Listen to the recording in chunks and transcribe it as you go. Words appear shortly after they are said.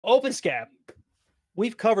OpenSCAP.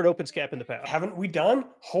 We've covered OpenSCAP in the past. Haven't we done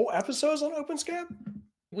whole episodes on OpenSCAP?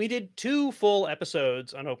 We did 2 full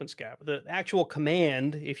episodes on OpenSCAP. The actual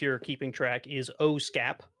command, if you're keeping track, is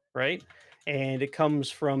OSCAP, right? And it comes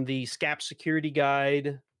from the SCAP Security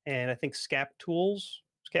Guide and I think SCAP Tools.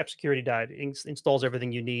 SCAP Security Guide installs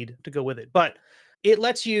everything you need to go with it. But it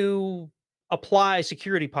lets you apply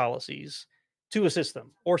security policies to a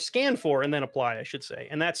system, or scan for and then apply, I should say.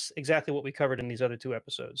 And that's exactly what we covered in these other 2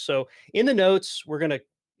 episodes. So in the notes, we're going to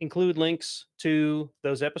include links to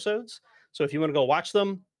those episodes. So if you want to go watch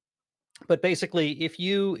them, but basically, if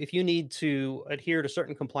you need to adhere to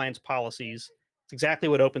certain compliance policies, it's exactly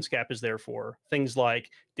what OpenSCAP is there for. Things like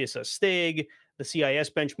DISA STIG, the CIS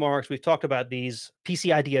benchmarks. We've talked about these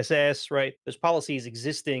PCI DSS, right? There's policies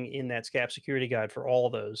existing in that SCAP security guide for all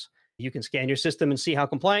of those. You can scan your system and see how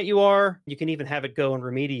compliant you are. You can even have it go and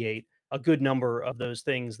remediate a good number of those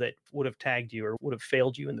things that would have tagged you or would have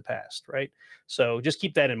failed you in the past, right? So just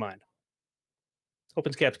keep that in mind.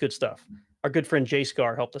 OpenSCAP's good stuff. Our good friend Jay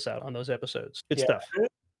Scar helped us out on those episodes. Good stuff.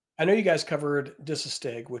 I know you guys covered DISA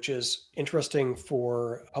STIG, which is interesting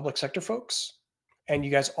for public sector folks. And you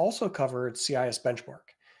guys also covered CIS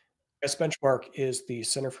Benchmark. CIS Benchmark is the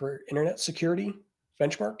Center for Internet Security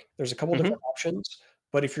benchmark. There's a couple different options,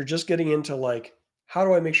 but if you're just getting into like, how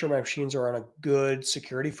do I make sure my machines are on a good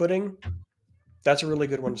security footing? That's a really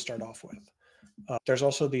good one to start off with. There's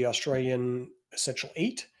also the Australian Essential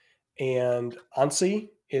 8, and ANSI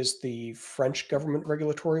is the French government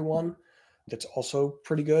regulatory one that's also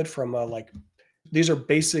pretty good from these are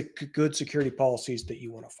basic good security policies that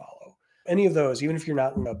you want to follow. Any of those, even if you're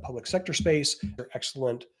not in a public sector space, they're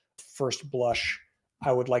excellent first blush.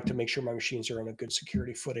 I would like to make sure my machines are in a good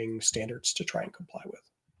security footing standards to try and comply with.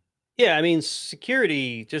 Yeah, I mean,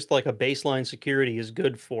 security, just like a baseline security, is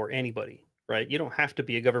good for anybody, right? You don't have to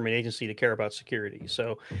be a government agency to care about security.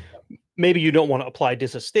 So maybe you don't want to apply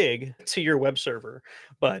DISA STIG to your web server,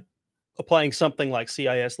 but applying something like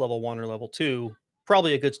CIS level 1 or level 2,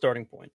 probably a good starting point.